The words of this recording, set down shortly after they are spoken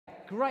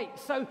great.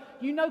 So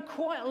you know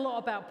quite a lot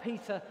about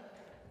Peter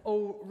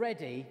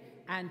already,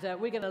 and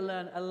we're going to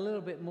learn a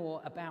little bit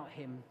more about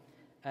him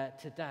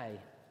today,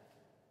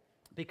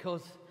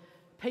 because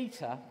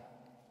Peter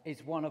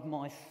is one of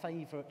my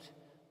favourite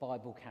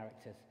Bible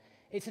characters.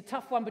 It's a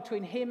tough one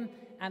between him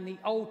and the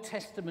Old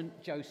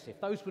Testament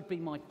Joseph. Those would be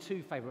my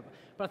two favourite,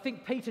 but I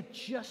think Peter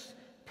just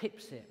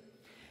pips it.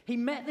 He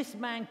met this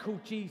man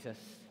called Jesus,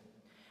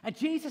 and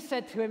Jesus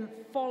said to him,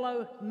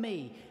 "Follow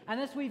me." And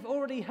as we've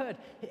already heard,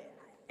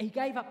 he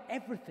gave up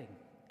everything,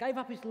 gave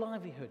up his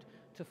livelihood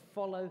to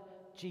follow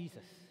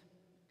Jesus.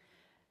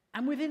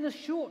 And within a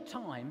short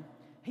time,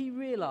 he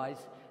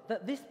realized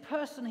that this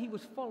person he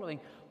was following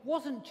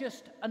wasn't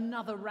just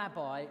another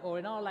rabbi, or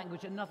in our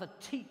language, another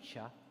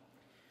teacher,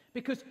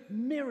 because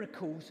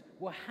miracles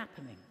were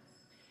happening.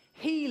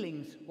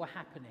 Healings were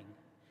happening.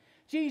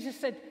 Jesus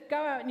said, "Go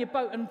out in your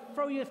boat and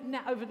throw your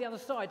net over the other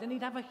side," and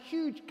he'd have a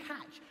huge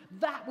catch.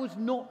 That was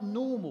not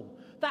normal.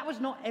 That was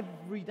not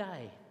every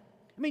day.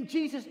 I mean,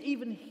 Jesus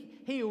even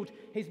healed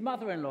his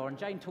mother-in-law, and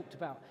Jane talked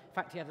about, in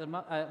fact, he had a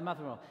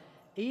mother-in-law.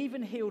 He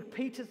even healed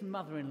Peter's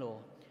mother-in-law,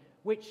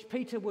 which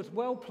Peter was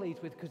well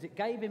pleased with because it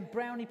gave him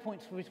brownie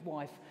points for his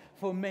wife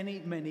for many,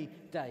 many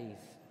days.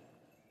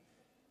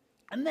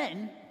 And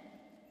then,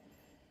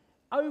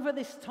 over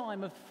this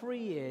time of 3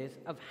 years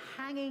of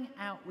hanging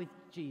out with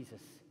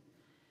Jesus,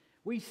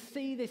 we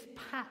see this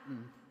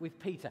pattern with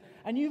Peter.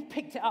 And you've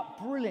picked it up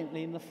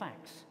brilliantly in the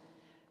facts.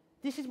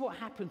 This is what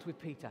happens with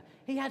Peter.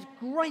 He has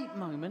great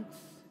moments,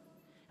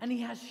 and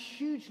he has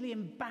hugely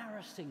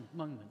embarrassing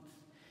moments.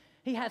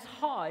 He has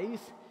highs,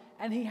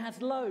 and he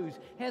has lows.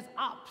 He has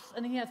ups,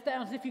 and he has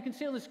downs. If you can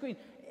see on the screen,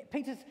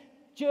 Peter's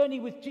journey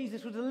with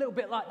Jesus was a little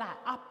bit like that,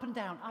 up and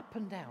down, up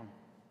and down.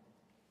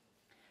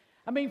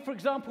 I mean, for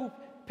example,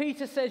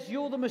 Peter says,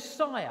 "You're the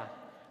Messiah,"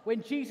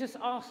 when Jesus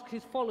asks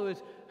his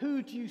followers,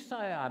 "Who do you say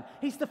I am?"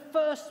 He's the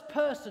first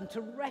person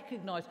to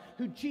recognize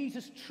who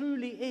Jesus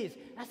truly is.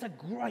 That's a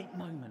great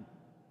moment.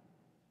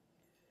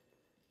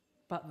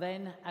 But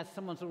then, as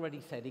someone's already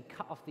said, he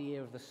cut off the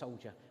ear of the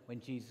soldier when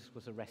Jesus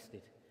was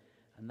arrested.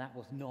 And that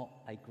was not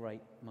a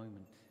great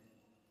moment.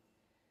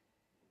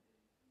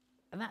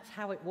 And that's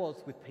how it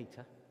was with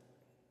Peter.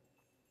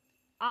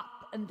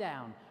 Up and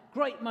down.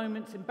 Great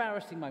moments,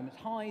 embarrassing moments,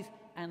 highs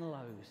and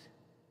lows.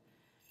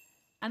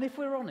 And if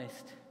we're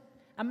honest,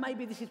 and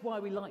maybe this is why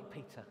we like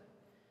Peter,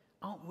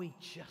 aren't we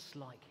just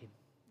like him?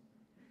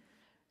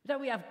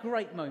 Don't we have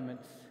great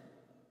moments?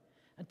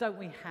 And don't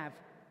we have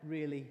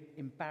really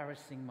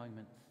embarrassing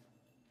moments?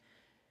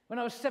 When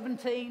I was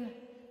 17,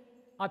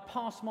 I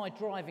passed my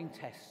driving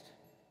test.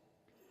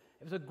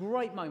 It was a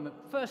great moment.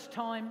 First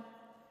time,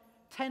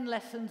 10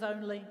 lessons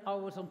only, I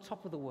was on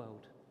top of the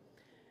world.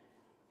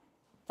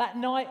 That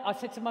night, I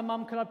said to my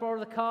mum, "Can I borrow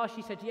the car?"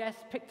 She said yes,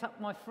 picked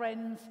up my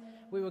friends.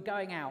 We were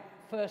going out,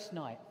 first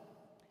night.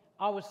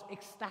 I was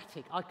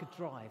ecstatic, I could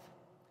drive.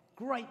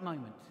 Great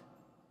moment.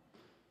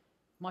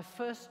 My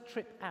first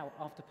trip out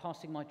after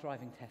passing my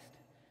driving test,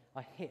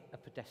 I hit a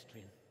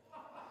pedestrian.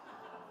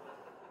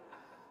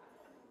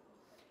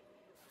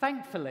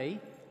 Thankfully,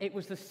 it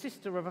was the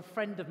sister of a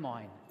friend of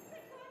mine.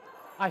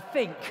 I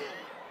think.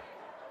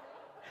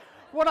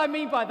 What I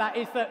mean by that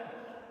is that...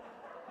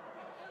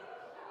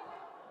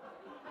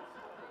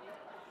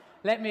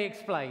 Let me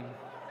explain.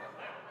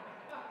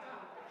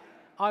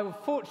 I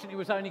fortunately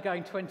was only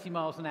going 20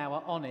 miles an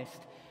hour,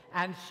 honest,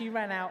 and she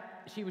ran out.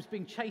 She was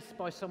being chased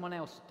by someone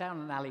else down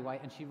an alleyway,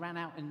 and she ran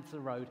out into the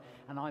road,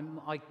 and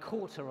I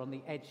caught her on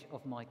the edge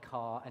of my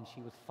car, and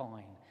she was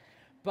fine.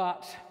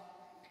 But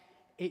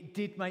it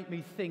did make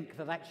me think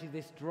that actually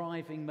this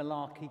driving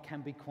malarkey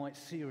can be quite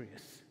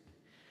serious.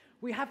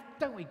 We have,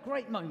 don't we,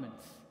 great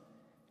moments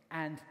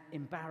and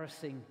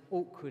embarrassing,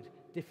 awkward,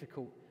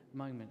 difficult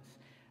moments.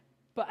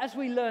 But as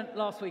we learnt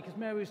last week, as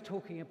Mary was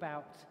talking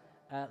about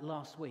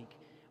last week,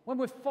 when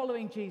we're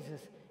following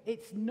Jesus,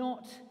 it's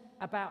not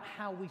about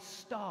how we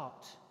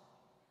start,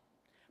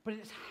 but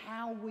it's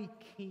how we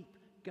keep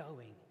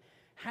going,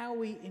 how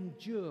we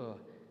endure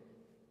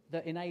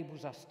that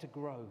enables us to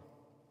grow.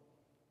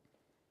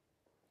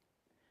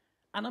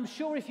 And I'm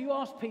sure if you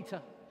ask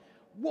Peter,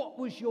 what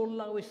was your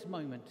lowest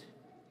moment?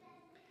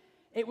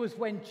 It was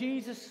when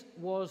Jesus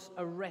was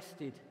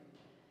arrested.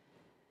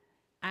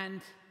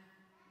 And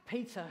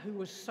Peter, who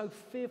was so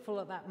fearful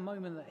at that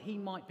moment that he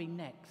might be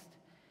next,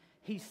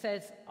 he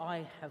says,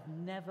 "I have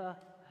never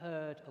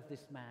heard of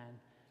this man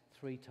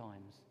 3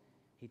 times.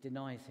 He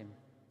denies him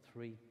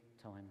 3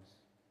 times.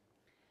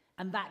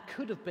 And that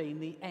could have been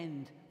the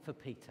end for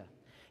Peter.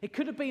 It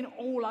could have been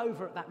all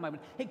over at that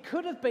moment. It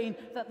could have been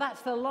that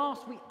that's the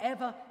last we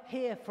ever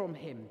hear from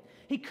him.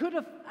 He could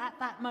have, at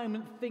that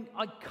moment, think,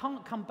 "I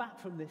can't come back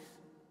from this.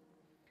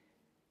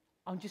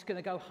 I'm just going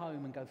to go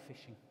home and go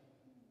fishing."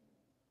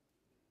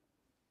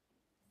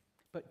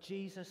 But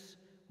Jesus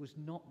was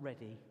not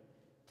ready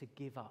to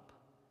give up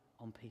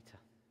on Peter.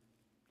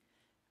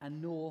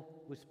 And nor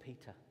was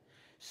Peter.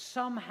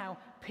 Somehow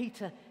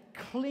Peter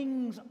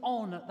clings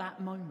on at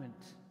that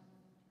moment.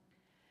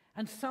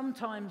 And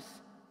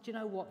sometimes, do you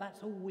know what?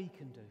 That's all we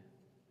can do.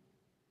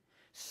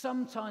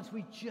 Sometimes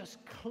we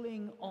just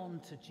cling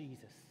on to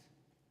Jesus.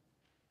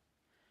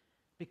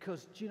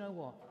 Because do you know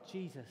what?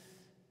 Jesus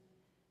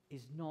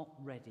is not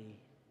ready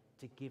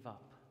to give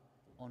up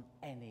on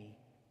any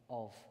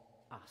of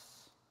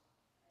us.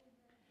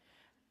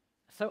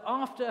 So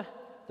after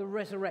the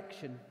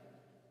resurrection,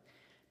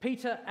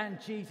 Peter and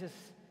Jesus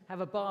have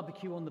a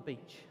barbecue on the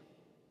beach,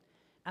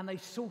 and they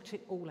sort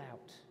it all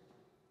out.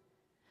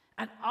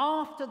 And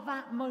after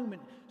that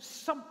moment,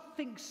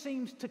 something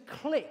seems to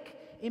click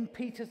in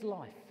Peter's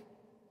life,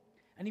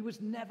 and he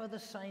was never the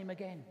same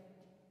again.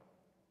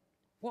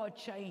 What had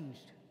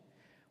changed?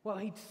 Well,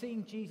 he'd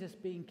seen Jesus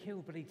being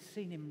killed, but he'd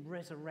seen him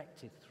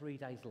resurrected 3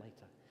 days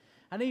later.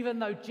 And even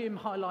though Jim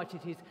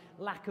highlighted his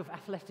lack of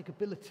athletic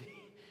ability,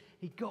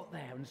 he got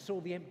there and saw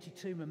the empty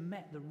tomb and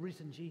met the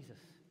risen Jesus.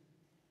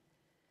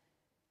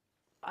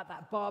 At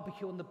that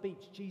barbecue on the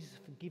beach, Jesus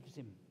forgives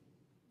him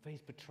for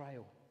his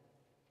betrayal.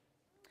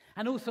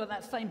 And also at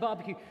that same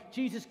barbecue,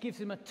 Jesus gives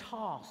him a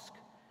task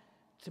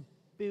to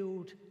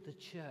build the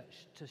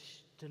church,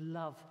 to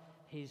love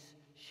his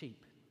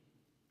sheep.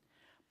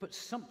 But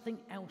something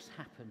else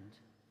happened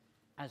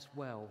as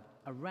well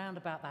around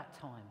about that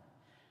time,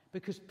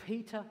 because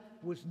Peter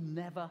was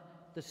never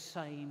the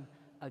same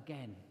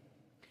again.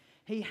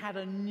 He had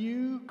a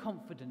new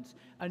confidence,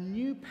 a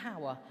new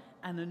power,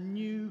 and a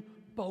new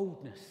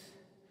boldness.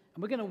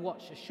 And we're going to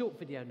watch a short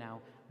video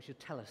now which will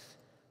tell us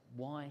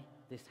why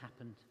this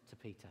happened to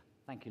Peter.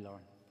 Thank you,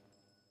 Lauren.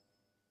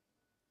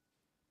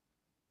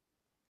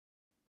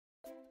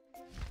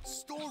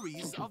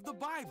 Stories of the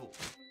Bible.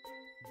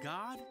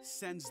 God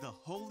sends the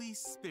Holy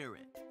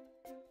Spirit.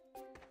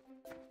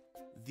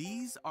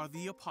 These are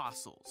the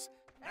apostles.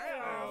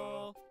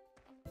 Hello.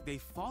 They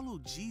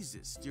followed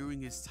Jesus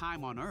during his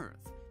time on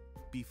earth.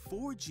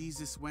 Before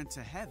Jesus went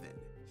to heaven,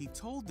 he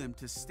told them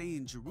to stay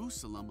in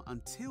Jerusalem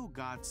until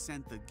God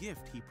sent the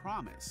gift he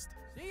promised.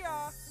 See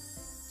ya.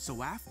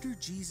 So after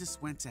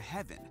Jesus went to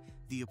heaven,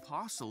 the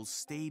apostles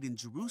stayed in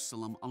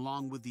Jerusalem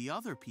along with the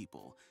other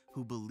people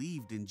who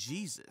believed in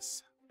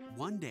Jesus.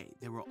 One day,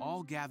 they were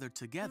all gathered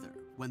together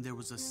when there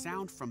was a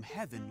sound from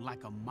heaven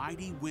like a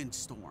mighty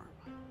windstorm.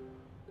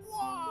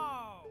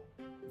 Whoa!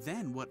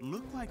 Then what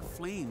looked like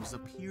flames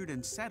appeared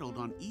and settled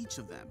on each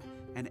of them,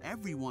 and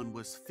everyone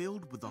was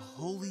filled with the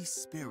Holy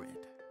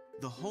Spirit.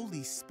 The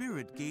Holy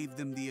Spirit gave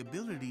them the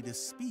ability to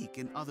speak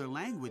in other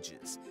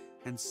languages,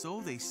 and so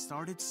they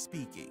started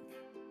speaking.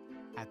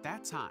 At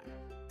that time,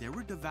 there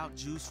were devout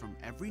Jews from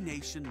every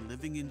nation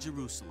living in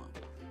Jerusalem.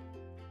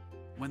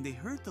 When they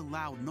heard the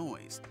loud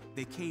noise,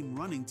 they came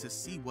running to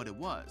see what it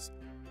was.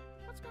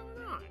 What's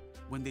going on?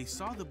 When they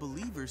saw the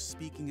believers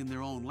speaking in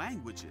their own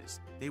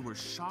languages, they were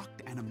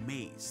shocked and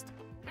amazed.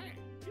 Hey,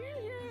 do you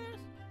hear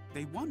this?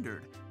 They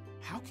wondered,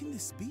 how can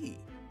this be?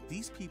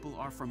 These people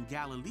are from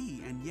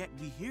Galilee, and yet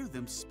we hear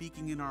them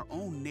speaking in our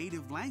own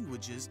native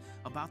languages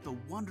about the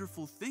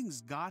wonderful things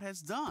God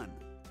has done.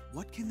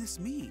 What can this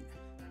mean?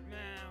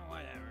 Nah,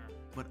 whatever.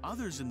 But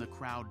others in the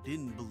crowd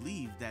didn't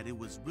believe that it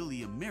was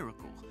really a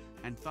miracle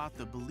and thought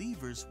the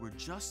believers were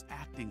just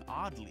acting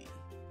oddly.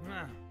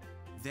 Huh.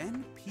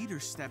 Then Peter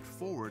stepped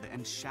forward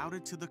and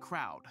shouted to the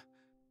crowd,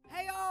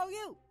 Hey, all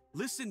you!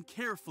 "Listen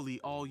carefully,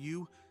 all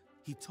you."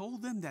 He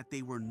told them that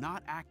they were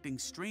not acting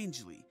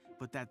strangely,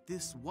 but that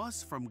this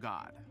was from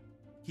God.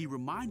 He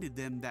reminded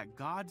them that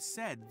God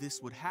said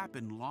this would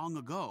happen long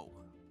ago.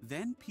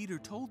 Then Peter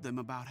told them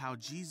about how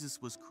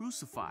Jesus was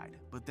crucified,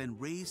 but then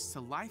raised to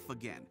life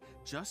again,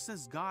 just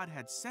as God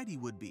had said he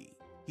would be.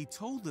 He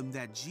told them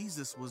that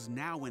Jesus was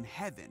now in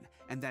heaven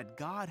and that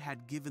God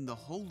had given the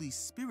Holy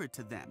Spirit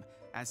to them,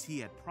 as he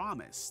had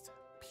promised.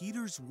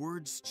 Peter's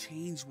words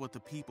changed what the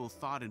people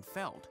thought and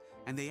felt,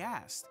 and they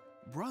asked,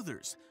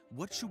 "Brothers,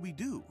 what should we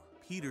do?"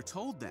 Peter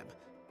told them,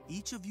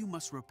 "Each of you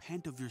must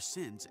repent of your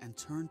sins and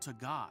turn to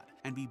God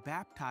and be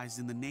baptized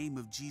in the name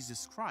of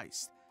Jesus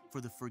Christ for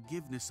the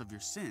forgiveness of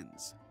your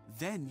sins.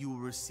 Then you will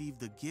receive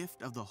the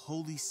gift of the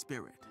Holy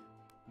Spirit."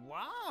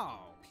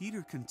 Wow!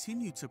 Peter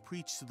continued to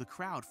preach to the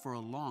crowd for a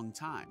long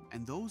time,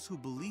 and those who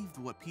believed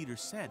what Peter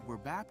said were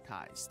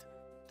baptized.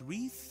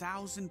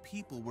 3,000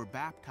 people were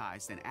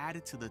baptized and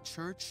added to the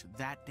church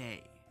that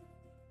day.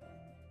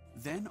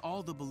 Then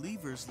all the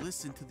believers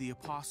listened to the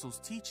apostles'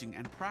 teaching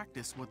and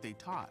practiced what they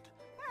taught.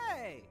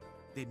 Hey!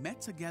 They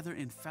met together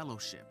in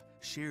fellowship,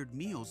 shared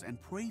meals, and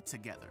prayed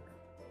together.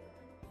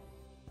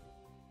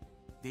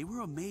 They were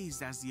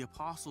amazed as the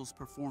apostles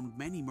performed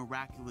many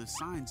miraculous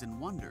signs and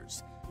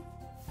wonders.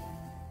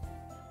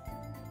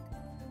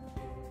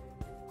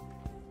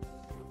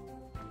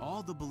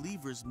 All the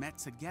believers met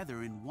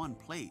together in one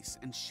place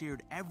and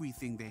shared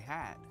everything they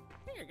had.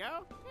 Here you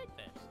go. Take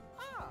this.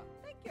 Ah,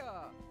 thank you.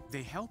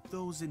 They helped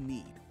those in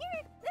need,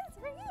 Here, that's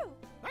for you.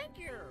 Thank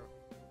you.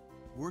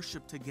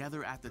 worshiped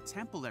together at the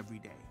temple every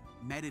day,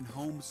 met in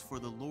homes for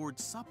the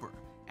Lord's Supper,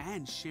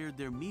 and shared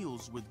their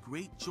meals with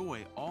great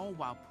joy, all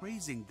while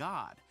praising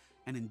God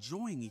and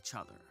enjoying each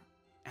other.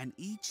 And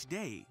each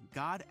day,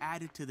 God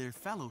added to their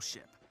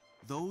fellowship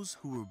those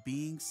who were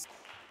being saved.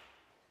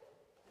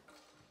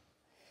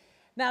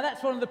 Now,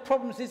 that's one of the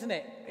problems, isn't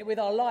it, with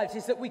our lives,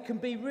 is that we can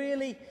be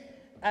really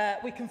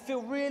we can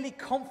feel really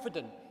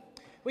confident.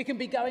 We can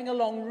be going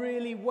along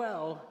really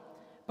well,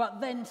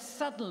 but then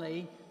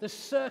suddenly the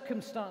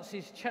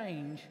circumstances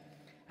change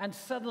and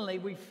suddenly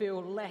we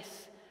feel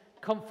less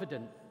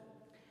confident.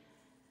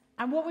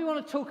 And what we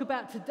want to talk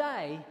about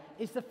today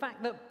is the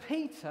fact that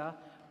Peter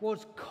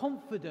was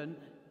confident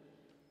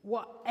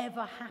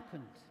whatever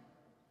happened.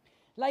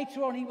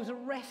 Later on, he was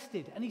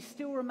arrested and he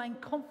still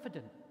remained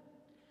confident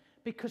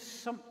because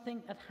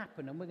something had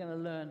happened, and we're going to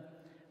learn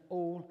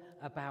all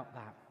about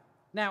that.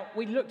 Now,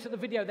 we looked at the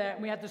video there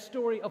and we had the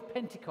story of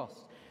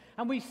Pentecost,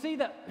 and we see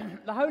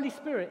that the Holy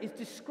Spirit is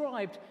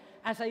described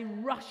as a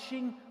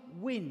rushing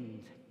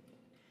wind,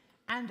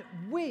 and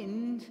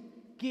wind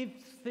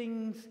gives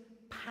things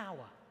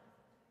power.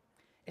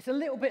 It's a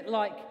little bit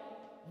like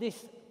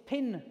this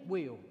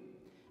pinwheel.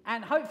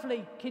 And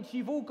hopefully, kids,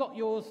 you've all got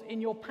yours in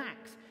your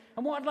packs.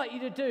 And what I'd like you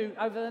to do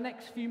over the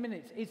next few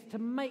minutes is to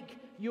make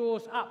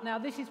yours up. Now,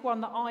 this is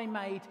one that I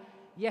made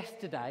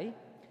yesterday.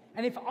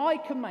 And if I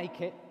can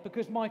make it,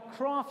 because my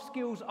craft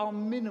skills are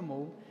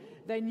minimal,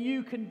 then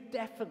you can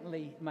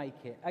definitely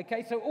make it.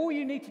 Okay, so all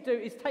you need to do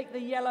is take the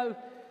yellow,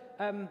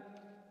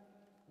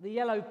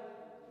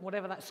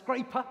 whatever that,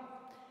 scraper,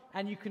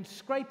 and you can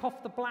scrape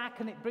off the black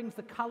and it brings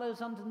the colours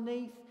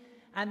underneath,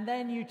 and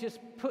then you just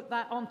put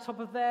that on top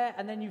of there,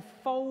 and then you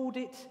fold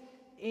it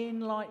in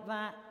like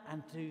that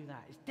and do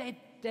that. It's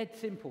dead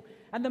simple.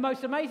 And the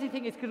most amazing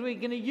thing is, because we're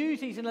going to use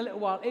these in a little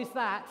while, is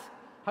that,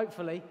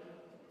 hopefully,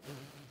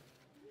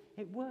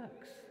 it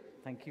works.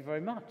 Thank you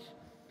very much.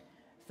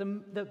 It's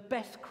the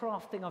best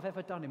craft thing I've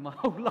ever done in my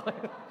whole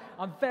life.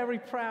 I'm very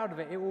proud of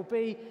it. It will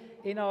be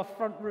in our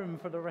front room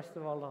for the rest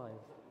of our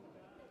lives.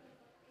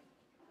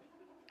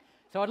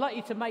 So I'd like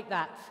you to make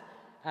that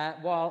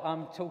while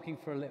I'm talking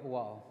for a little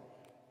while.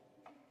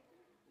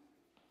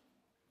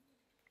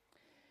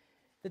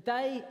 The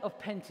day of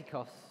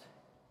Pentecost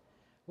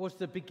was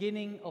the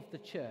beginning of the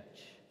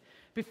church.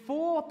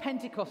 Before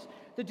Pentecost,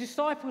 the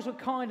disciples were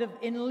kind of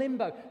in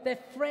limbo. Their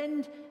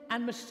friend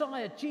and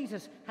Messiah,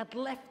 Jesus, had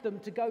left them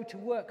to go to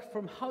work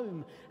from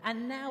home,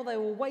 and now they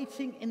were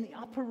waiting in the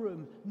upper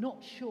room,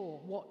 not sure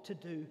what to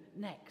do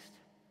next.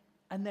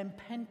 And then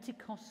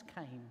Pentecost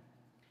came.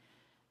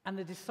 And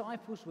the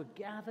disciples were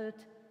gathered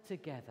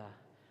together,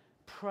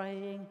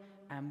 praying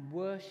and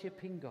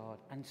worshipping God.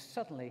 And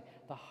suddenly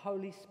the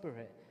Holy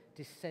Spirit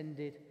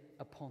descended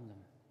upon them.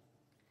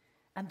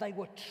 And they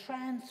were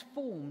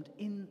transformed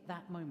in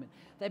that moment.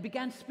 They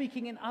began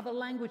speaking in other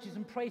languages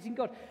and praising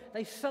God.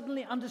 They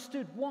suddenly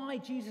understood why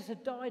Jesus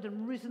had died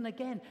and risen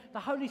again. The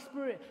Holy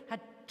Spirit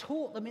had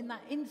taught them in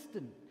that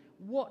instant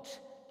what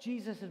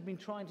Jesus had been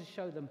trying to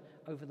show them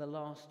over the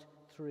last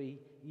 3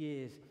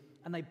 years.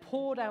 And they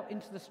poured out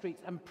into the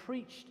streets and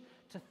preached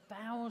to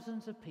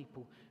thousands of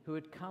people who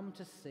had come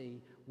to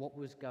see what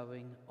was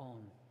going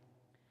on.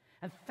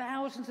 And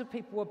thousands of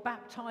people were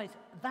baptized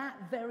that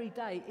very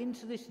day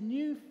into this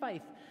new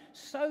faith,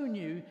 so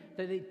new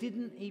that it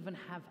didn't even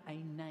have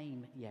a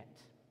name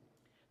yet.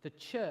 The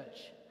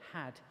church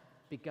had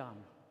begun.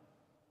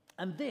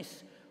 And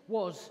this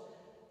was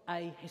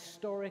a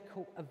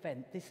historical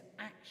event. This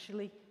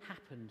actually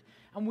happened.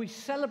 And we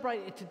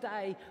celebrate it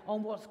today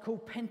on what's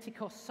called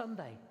Pentecost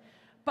Sunday.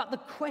 But the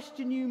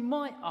question you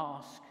might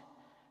ask,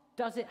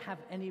 does it have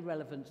any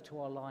relevance to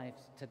our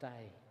lives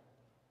today?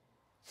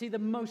 See, the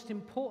most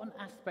important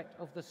aspect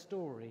of the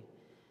story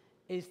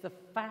is the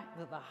fact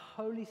that the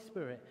Holy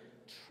Spirit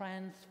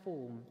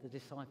transformed the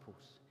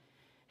disciples.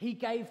 He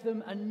gave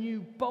them a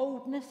new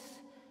boldness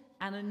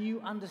and a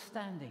new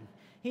understanding.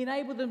 He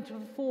enabled them to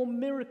perform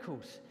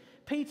miracles.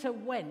 Peter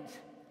went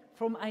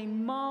from a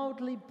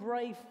mildly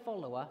brave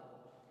follower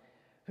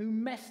who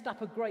messed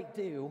up a great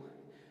deal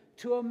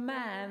to a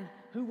man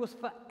who was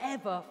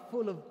forever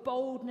full of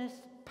boldness,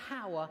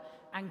 power,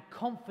 and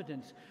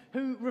confidence,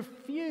 who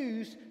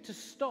refused to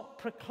stop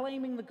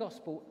proclaiming the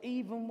gospel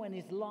even when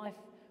his life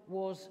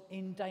was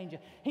in danger.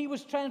 He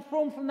was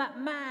transformed from that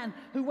man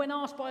who, when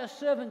asked by a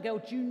servant girl,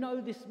 "Do you know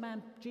this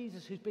man,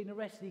 Jesus, who's been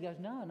arrested?" He goes,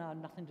 No,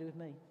 nothing to do with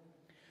me.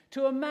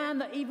 To a man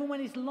that even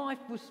when his life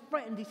was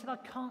threatened, he said, "I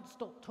can't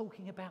stop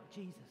talking about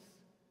Jesus."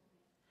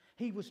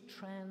 He was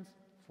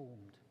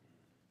transformed.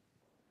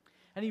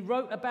 And he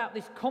wrote about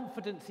this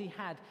confidence he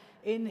had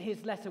in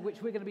his letter,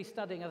 which we're going to be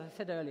studying, as I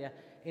said earlier,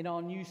 in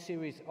our new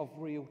series of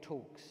Real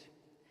Talks.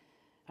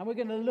 And we're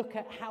going to look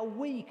at how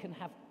we can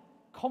have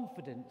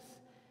confidence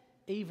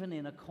even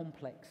in a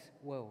complex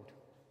world.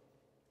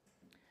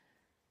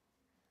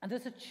 And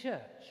as a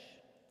church,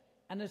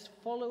 and as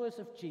followers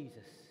of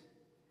Jesus,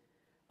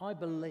 I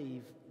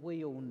believe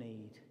we all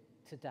need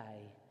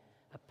today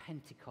a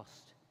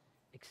Pentecost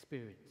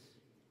experience.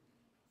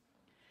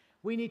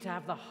 We need to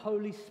have the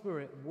Holy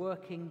Spirit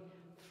working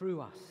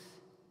through us,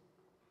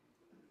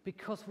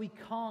 because we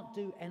can't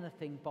do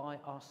anything by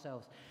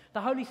ourselves.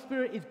 The Holy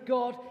Spirit is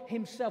God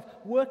himself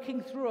working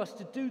through us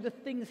to do the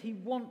things he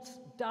wants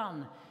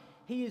done.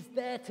 He is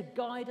there to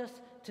guide us,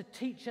 to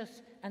teach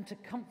us, and to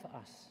comfort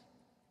us.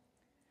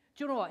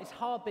 Do you know what? It's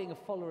hard being a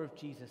follower of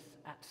Jesus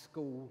at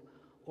school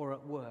or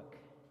at work.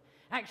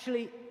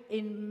 Actually,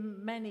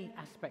 in many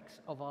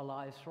aspects of our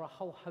lives for a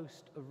whole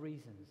host of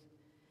reasons.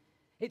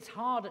 It's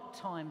hard at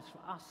times for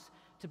us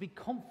to be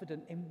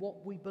confident in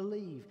what we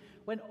believe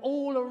when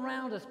all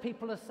around us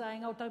people are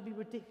saying, oh, don't be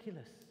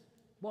ridiculous.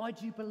 Why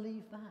do you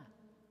believe that?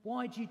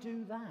 Why do you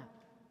do that?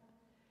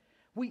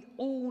 We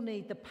all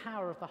need the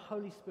power of the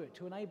Holy Spirit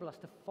to enable us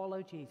to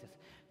follow Jesus,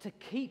 to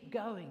keep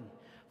going,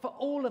 for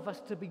all of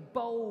us to be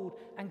bold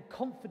and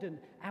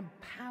confident and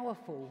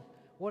powerful,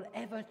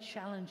 whatever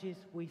challenges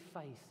we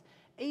face.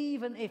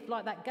 Even if,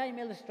 like that game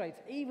illustrates,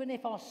 even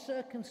if our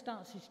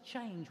circumstances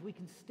change, we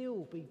can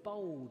still be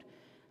bold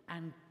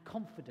and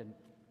confident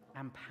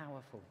and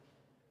powerful.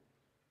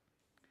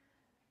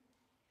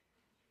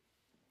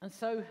 And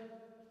so,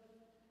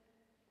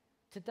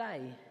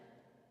 today,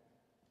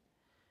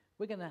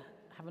 we're going to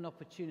have an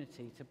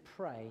opportunity to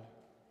pray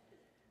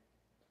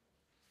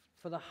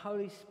for the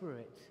Holy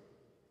Spirit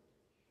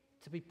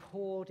to be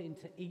poured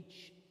into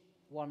each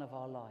one of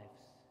our lives.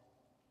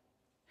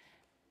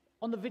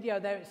 On the video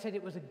there, it said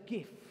it was a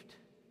gift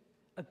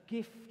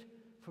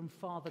from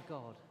Father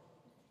God.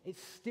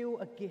 It's still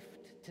a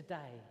gift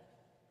today.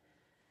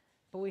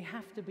 But we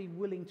have to be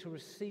willing to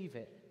receive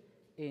it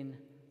in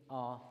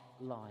our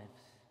lives.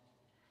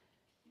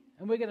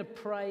 And we're going to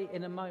pray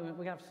in a moment.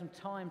 We're going to have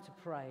some time to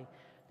pray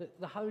that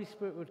the Holy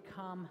Spirit would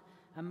come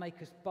and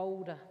make us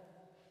bolder,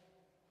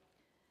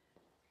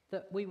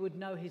 that we would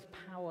know his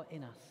power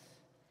in us,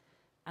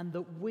 and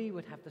that we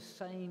would have the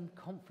same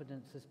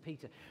confidence as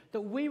Peter, that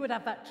we would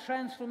have that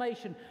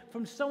transformation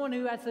from someone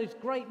who has those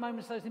great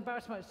moments, those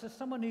embarrassing moments, to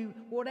someone who,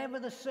 whatever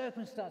the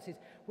circumstances,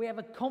 we have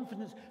a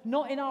confidence,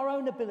 not in our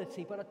own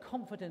ability, but a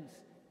confidence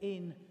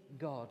in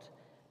God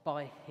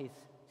by his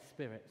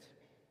Spirit.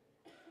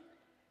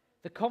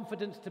 The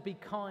confidence to be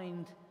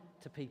kind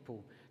to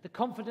people, the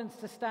confidence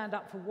to stand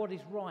up for what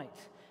is right,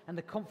 and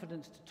the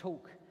confidence to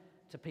talk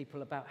to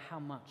people about how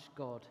much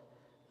God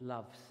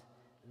loves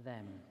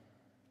them.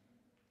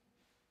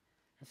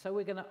 And so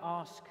we're going to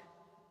ask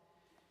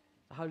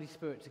the Holy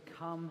Spirit to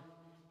come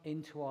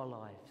into our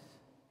lives.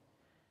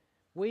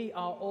 We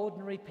are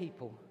ordinary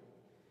people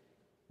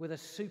with a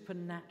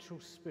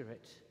supernatural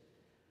spirit,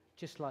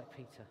 just like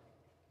Peter.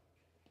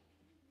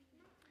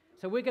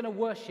 So we're going to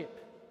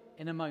worship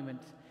in a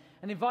moment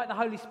and invite the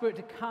Holy Spirit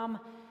to come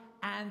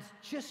and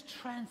just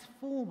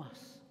transform us.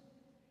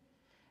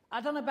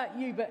 I don't know about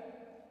you,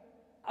 but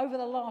over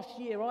the last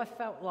year, I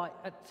felt like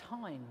at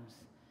times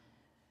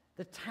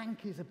the tank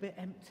is a bit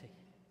empty.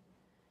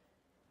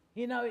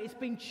 You know, it's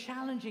been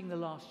challenging the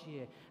last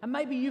year. And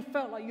maybe you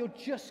felt like you're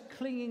just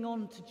clinging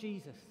on to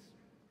Jesus.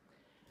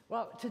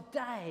 Well,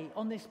 today,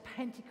 on this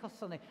Pentecost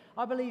Sunday,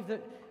 I believe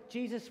that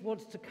Jesus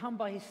wants to come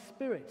by his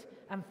Spirit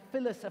and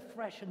fill us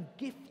afresh and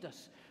gift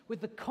us with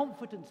the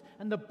confidence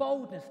and the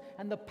boldness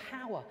and the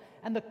power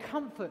and the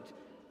comfort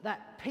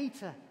that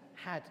Peter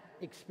had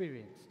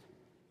experienced.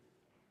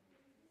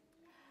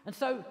 And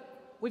so,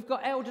 we've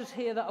got elders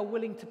here that are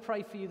willing to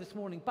pray for you this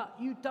morning, but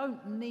you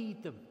don't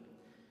need them.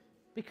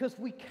 Because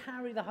we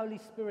carry the Holy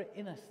Spirit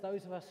in us,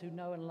 those of us who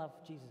know and love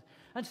Jesus.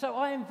 And so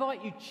I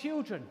invite you,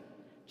 children,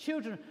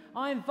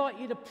 I invite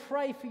you to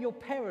pray for your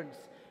parents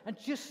and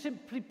just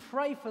simply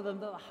pray for them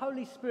that the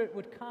Holy Spirit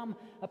would come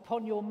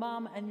upon your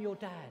mum and your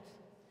dad,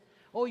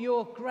 or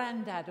your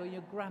granddad or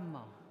your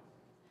grandma.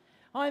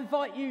 I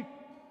invite you,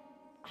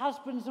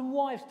 husbands and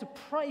wives, to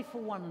pray for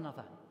one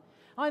another.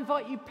 I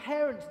invite you,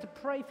 parents, to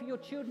pray for your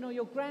children or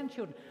your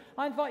grandchildren.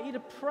 I invite you to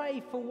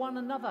pray for one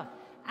another.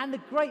 And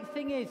the great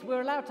thing is, we're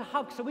allowed to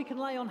hug, so we can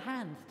lay on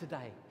hands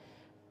today,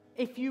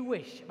 if you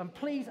wish. And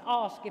please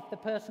ask if the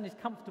person is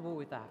comfortable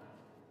with that.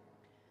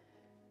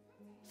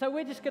 So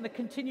we're just going to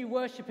continue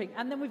worshipping,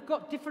 and then we've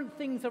got different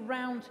things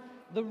around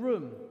the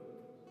room.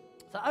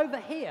 So over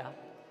here,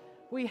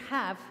 we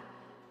have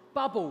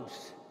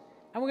bubbles,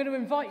 and we're going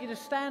to invite you to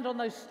stand on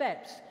those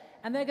steps,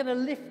 and they're going to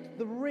lift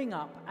the ring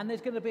up, and there's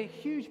going to be a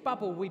huge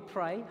bubble, we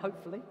pray,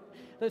 hopefully,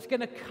 that's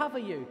going to cover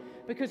you.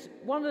 Because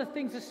one of the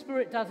things the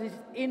Spirit does is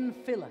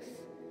infill us.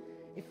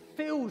 It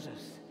fills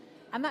us.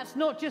 And that's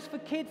not just for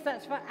kids,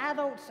 that's for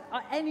adults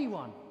or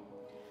anyone.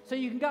 So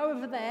you can go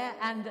over there,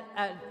 and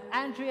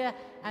Andrea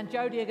and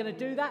Jodie are going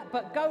to do that,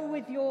 but go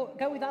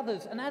with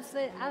others. And as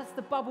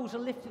the bubbles are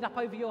lifted up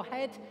over your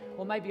head,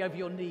 or maybe over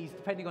your knees,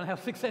 depending on how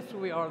successful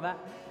we are at that,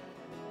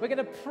 we're going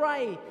to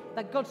pray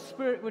that God's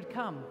Spirit would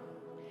come.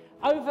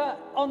 Over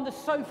on the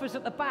sofas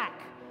at the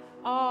back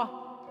are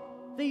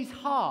these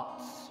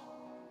hearts.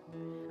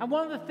 And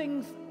one of the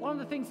things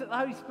that the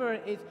Holy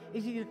Spirit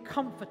is he's a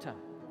comforter.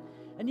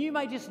 And you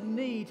may just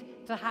need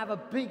to have a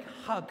big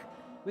hug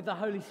with the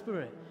Holy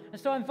Spirit. And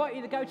so I invite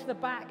you to go to the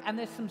back, and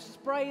there's some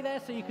spray there,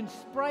 so you can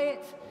spray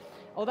it.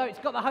 Although it's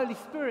got the Holy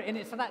Spirit in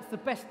it, so that's the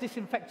best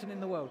disinfectant in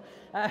the world.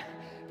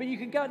 But you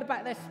can go at the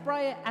back there,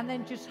 spray it, and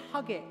then just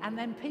hug it. And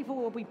then people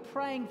will be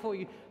praying for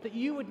you that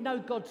you would know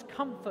God's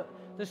comfort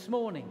this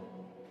morning.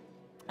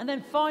 And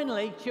then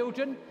finally,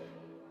 children,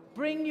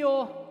 bring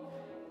your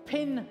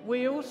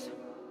pinwheels.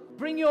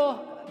 Bring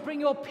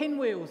your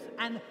pinwheels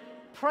and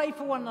pray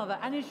for one another.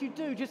 And as you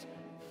do, just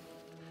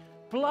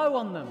blow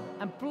on them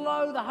and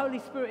blow the Holy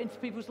Spirit into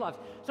people's lives.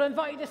 So I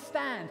invite you to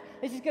stand.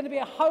 This is going to be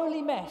a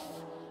holy mess,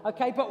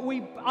 okay? But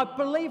I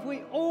believe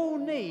we all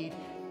need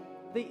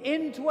the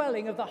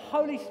indwelling of the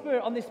Holy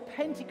Spirit on this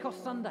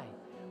Pentecost Sunday.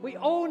 We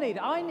all need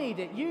it. I need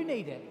it. You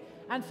need it.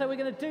 And so we're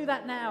going to do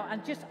that now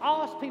and just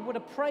ask people to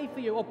pray for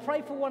you or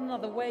pray for one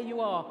another where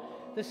you are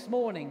this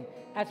morning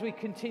as we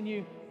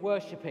continue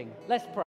worshiping. Let's pray.